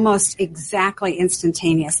 Almost exactly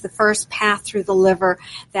instantaneous. The first path through the liver,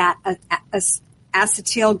 that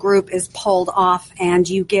acetyl group is pulled off, and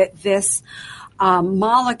you get this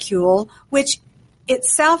molecule, which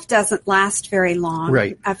itself doesn't last very long,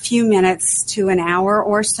 right. A few minutes to an hour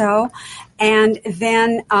or so, and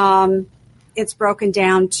then it's broken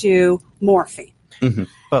down to morphine. Mm-hmm.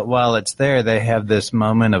 But while it's there, they have this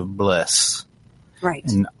moment of bliss. Right.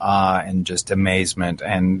 And awe and just amazement.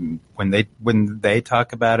 And when they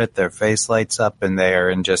talk about it, their face lights up and they are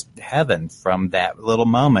in just heaven from that little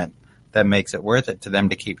moment that makes it worth it to them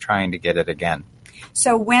to keep trying to get it again.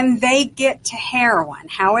 So when they get to heroin,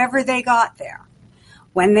 however they got there,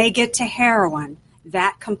 when they get to heroin,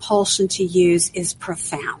 that compulsion to use is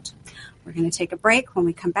profound. We're going to take a break. When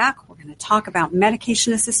we come back, we're going to talk about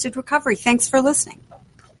medication-assisted recovery. Thanks for listening.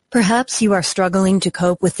 Perhaps you are struggling to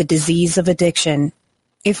cope with the disease of addiction.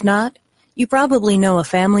 If not, you probably know a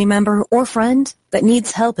family member or friend that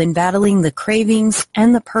needs help in battling the cravings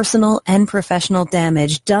and the personal and professional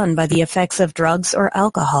damage done by the effects of drugs or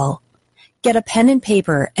alcohol. Get a pen and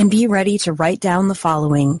paper and be ready to write down the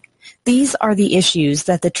following. These are the issues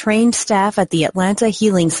that the trained staff at the Atlanta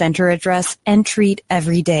Healing Center address and treat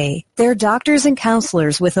every day. Their doctors and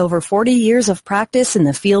counselors with over 40 years of practice in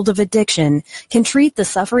the field of addiction can treat the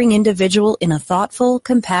suffering individual in a thoughtful,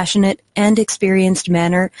 compassionate, and experienced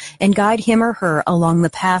manner and guide him or her along the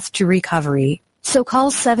path to recovery. So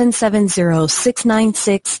call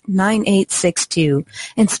 770-696-9862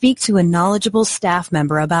 and speak to a knowledgeable staff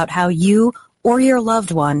member about how you or your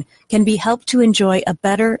loved one can be helped to enjoy a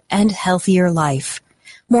better and healthier life.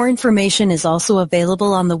 More information is also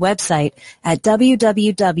available on the website at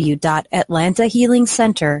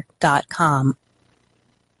www.atlantahealingcenter.com.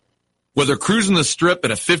 Whether cruising the strip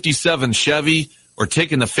in a 57 Chevy or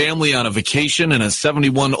taking the family on a vacation in a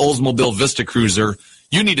 71 Oldsmobile Vista Cruiser,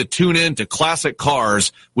 you need to tune in to Classic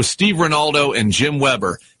Cars with Steve Ronaldo and Jim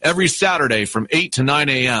Weber every Saturday from 8 to 9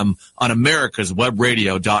 a.m. on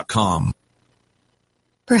americaswebradio.com.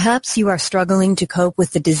 Perhaps you are struggling to cope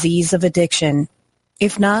with the disease of addiction.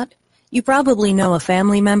 If not, you probably know a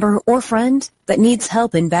family member or friend that needs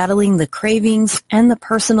help in battling the cravings and the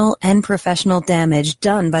personal and professional damage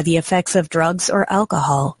done by the effects of drugs or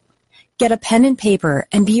alcohol. Get a pen and paper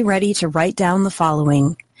and be ready to write down the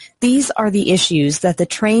following. These are the issues that the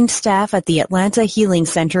trained staff at the Atlanta Healing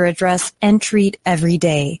Center address and treat every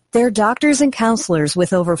day. Their doctors and counselors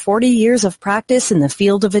with over 40 years of practice in the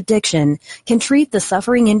field of addiction can treat the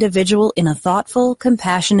suffering individual in a thoughtful,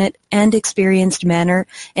 compassionate, and experienced manner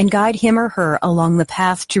and guide him or her along the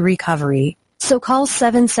path to recovery. So call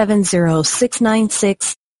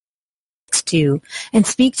 770-696-62 and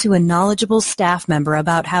speak to a knowledgeable staff member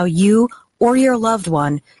about how you or your loved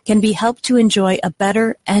one can be helped to enjoy a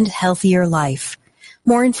better and healthier life.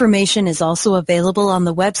 More information is also available on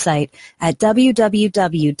the website at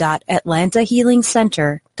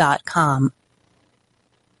www.atlantahealingcenter.com.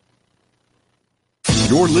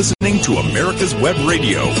 You're listening to America's Web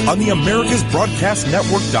Radio on the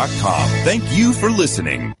AmericasBroadcastNetwork.com. Thank you for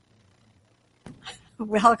listening.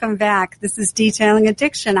 Welcome back. This is Detailing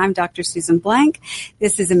Addiction. I'm Dr. Susan Blank.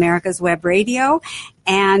 This is America's Web Radio,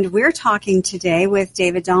 and we're talking today with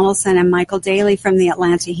David Donaldson and Michael Daly from the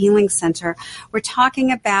Atlanta Healing Center. We're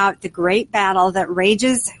talking about the great battle that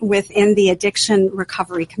rages within the addiction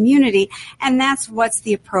recovery community, and that's what's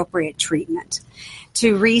the appropriate treatment.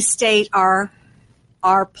 To restate our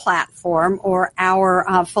platform or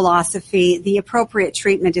our philosophy, the appropriate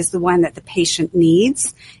treatment is the one that the patient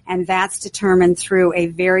needs, and that's determined through a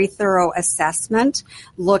very thorough assessment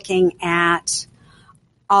looking at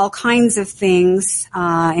all kinds of things,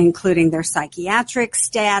 including their psychiatric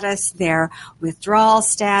status, their withdrawal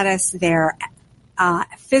status, their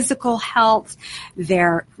physical health,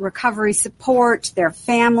 their recovery support, their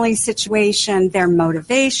family situation, their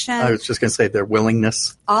motivation. I was just going to say their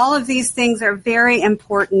willingness. All of these things are very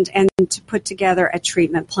important, and to put together a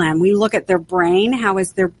treatment plan. We look at their brain. How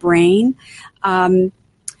is their brain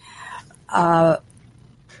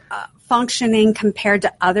functioning compared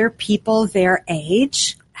to other people their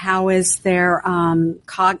age? How is their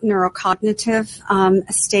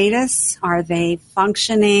neurocognitive status? Are they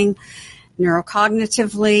functioning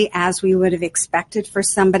neurocognitively as we would have expected for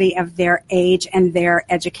somebody of their age and their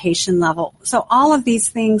education level? So all of these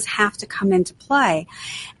things have to come into play.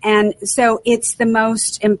 And so it's the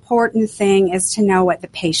most important thing is to know what the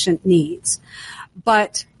patient needs.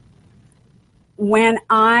 But when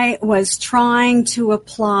I was trying to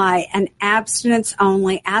apply an abstinence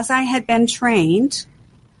only, as I had been trained,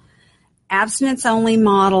 abstinence only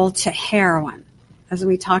model to heroin, as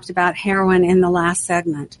we talked about heroin in the last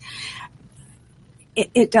segment,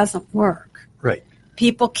 it doesn't work. Right.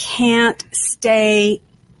 People can't stay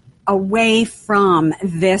away from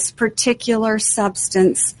this particular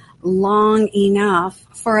substance long enough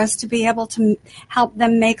for us to be able to help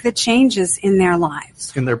them make the changes in their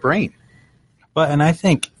lives. In their brain. Well, and I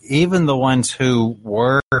think even the ones who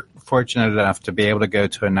were fortunate enough to be able to go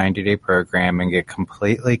to a 90-day program and get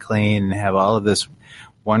completely clean and have all of this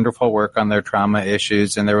wonderful work on their trauma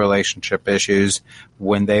issues and their relationship issues,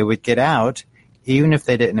 when they would get out, even if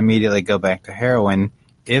they didn't immediately go back to heroin,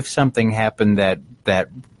 if something happened that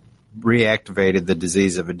reactivated the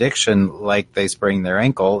disease of addiction, like they sprained their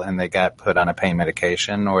ankle and they got put on a pain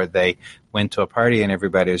medication, or they went to a party and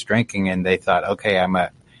everybody was drinking and they thought, okay, I'm a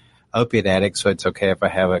opiate addict, so it's okay if I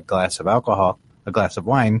have a glass of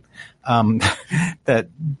wine, that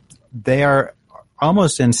they are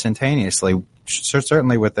almost instantaneously,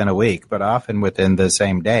 certainly within a week, but often within the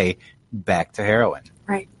same day, back to heroin.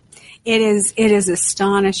 Right. It is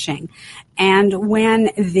astonishing. And when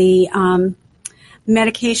the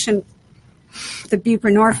medication, the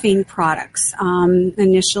buprenorphine products,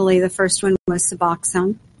 initially the first one was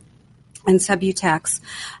Suboxone and Subutex,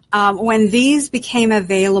 when these became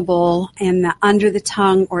available in the under the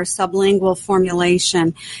tongue or sublingual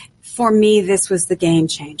formulation, for me this was the game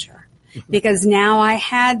changer. Because now I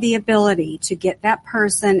had the ability to get that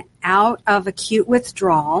person out of acute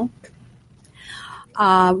withdrawal,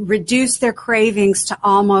 reduce their cravings to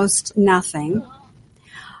almost nothing.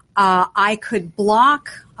 I could block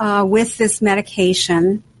with this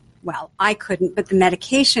medication. Well, I couldn't, but the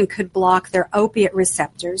medication could block their opiate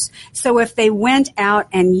receptors. So if they went out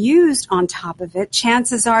and used on top of it,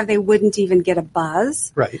 chances are they wouldn't even get a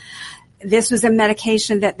buzz. Right. This was a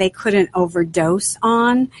medication that they couldn't overdose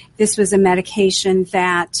on. This was a medication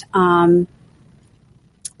that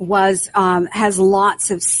has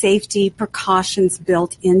lots of safety precautions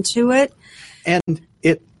built into it. And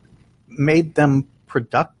it made them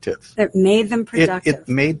productive. It made them productive. It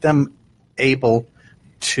made them able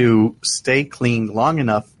to stay clean long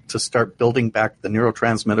enough to start building back the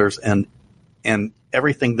neurotransmitters and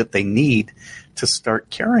everything that they need to start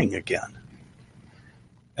caring again.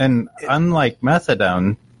 And unlike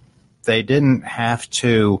methadone, they didn't have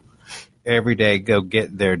to every day go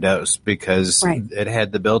get their dose because it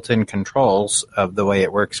had the built-in controls of the way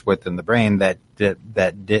it works within the brain that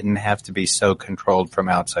didn't have to be so controlled from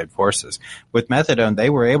outside forces. With methadone, they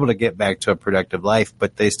were able to get back to a productive life,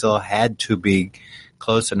 but they still had to be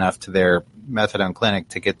close enough to their methadone clinic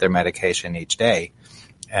to get their medication each day.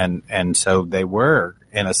 And so they were,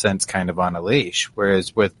 in a sense, kind of on a leash,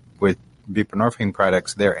 whereas with buprenorphine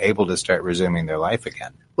products, they're able to start resuming their life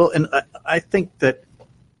again. Well, and I think that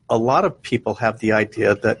a lot of people have the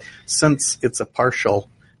idea that since it's a partial,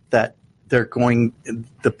 that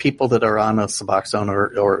the people that are on a Suboxone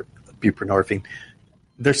or buprenorphine,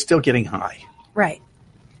 they're still getting high. Right.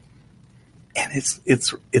 And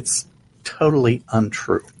it's totally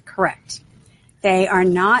untrue. Correct. They are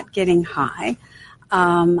not getting high,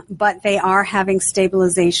 but they are having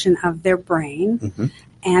stabilization of their brain. Mm-hmm.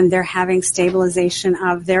 And they're having stabilization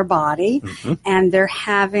of their body, and they're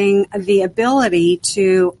having the ability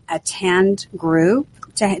to attend group,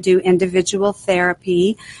 to do individual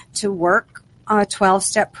therapy, to work a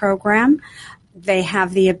 12-step program. They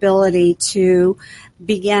have the ability to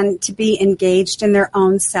begin to be engaged in their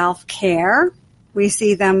own self-care. We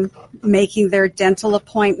see them making their dental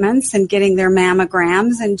appointments and getting their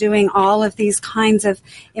mammograms and doing all of these kinds of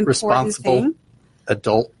important things.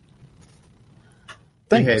 Adult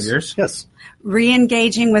behaviors. Yes.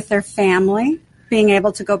 Re-engaging with their family, being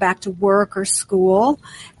able to go back to work or school,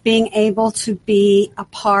 being able to be a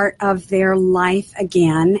part of their life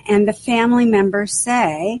again. And the family members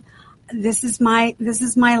say, this is my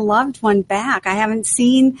loved one back. I haven't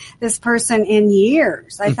seen this person in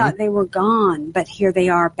years. I thought they were gone, but here they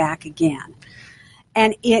are back again.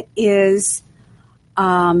 And it is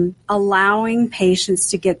allowing patients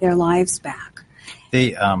to get their lives back.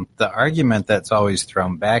 The argument that's always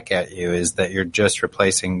thrown back at you is that you're just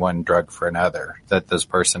replacing one drug for another, that this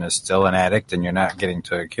person is still an addict and you're not getting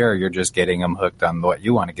to a cure. You're just getting them hooked on what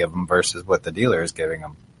you want to give them versus what the dealer is giving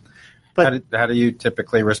them. But how do you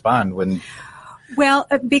typically respond when? Well,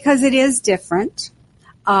 because it is different.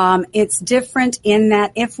 It's different in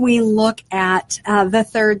that if we look at the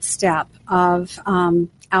third step of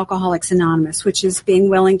Alcoholics Anonymous, which is being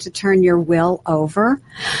willing to turn your will over,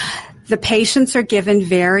 the patients are given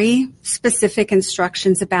very specific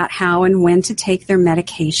instructions about how and when to take their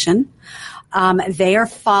medication. They are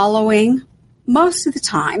following, most of the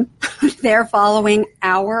time, they're following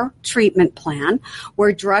our treatment plan.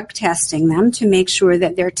 We're drug testing them to make sure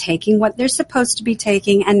that they're taking what they're supposed to be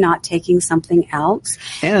taking and not taking something else.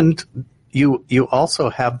 And you also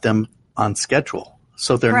have them on schedule.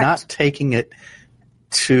 So they're not taking it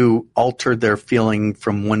to alter their feeling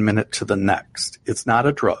from 1 minute to the next. It's not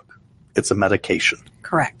a drug. It's a medication.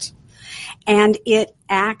 Correct. And it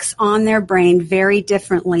acts on their brain very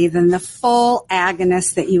differently than the full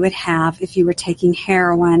agonist that you would have if you were taking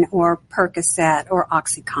heroin or Percocet or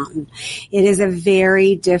OxyContin. It is a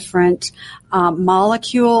very different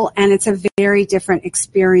molecule, and it's a very different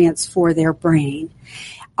experience for their brain.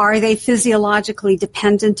 Are they physiologically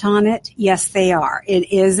dependent on it? Yes, they are.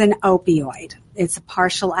 It is an opioid. It's a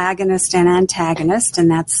partial agonist and antagonist,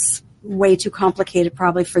 and that's way too complicated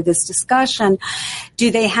probably for this discussion. Do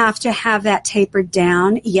they have to have that tapered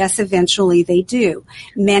down? Yes, eventually they do.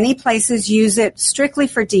 Many places use it strictly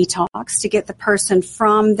for detox to get the person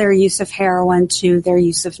from their use of heroin to their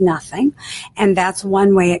use of nothing. And that's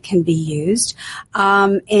one way it can be used.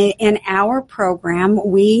 In our program,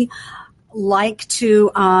 we like to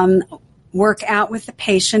work out with the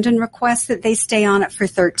patient and request that they stay on it for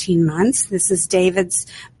 13 months. This is David's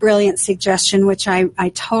brilliant suggestion, which I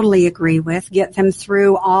totally agree with. Get them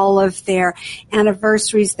through all of their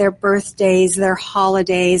anniversaries, their birthdays, their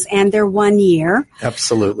holidays, and their 1 year.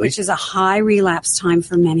 Absolutely. Which is a high relapse time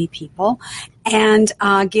for many people. And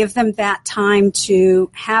give them that time to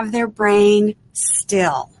have their brain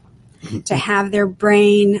still, to have their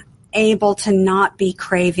brain able to not be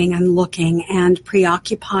craving and looking and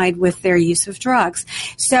preoccupied with their use of drugs.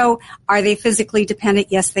 So are they physically dependent?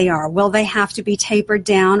 Yes, they are. Will they have to be tapered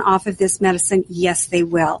down off of this medicine? Yes, they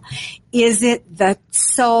will. Is it the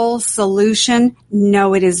sole solution?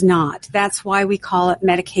 No, it is not. That's why we call it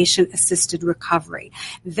medication-assisted recovery.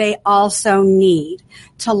 They also need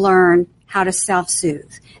to learn how to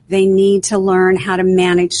self-soothe. They need to learn how to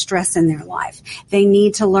manage stress in their life. They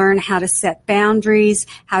need to learn how to set boundaries,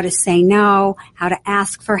 how to say no, how to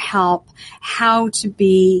ask for help, how to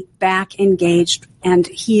be back engaged and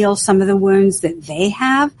heal some of the wounds that they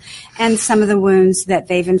have and some of the wounds that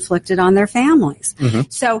they've inflicted on their families. Mm-hmm.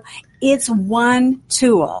 So it's one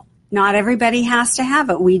tool. Not everybody has to have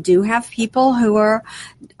it. We do have people who are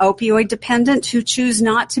opioid dependent who choose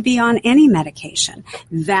not to be on any medication.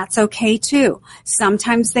 That's okay too.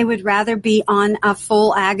 Sometimes they would rather be on a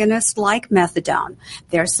full agonist like methadone.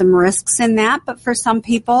 There's some risks in that, but for some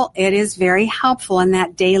people it is very helpful, and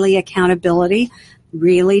that daily accountability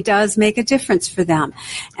really does make a difference for them.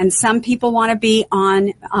 And some people want to be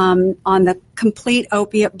on the complete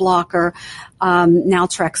opiate blocker,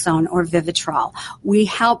 naltrexone or Vivitrol. We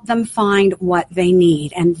help them find what they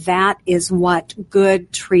need, and that is what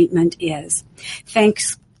good treatment is.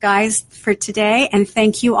 Thanks, guys, for today, and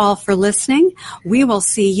thank you all for listening. We will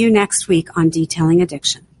see you next week on Detailing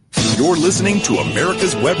Addiction. You're listening to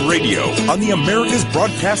America's Web Radio on the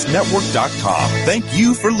AmericasBroadcastNetwork.com. Thank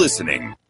you for listening.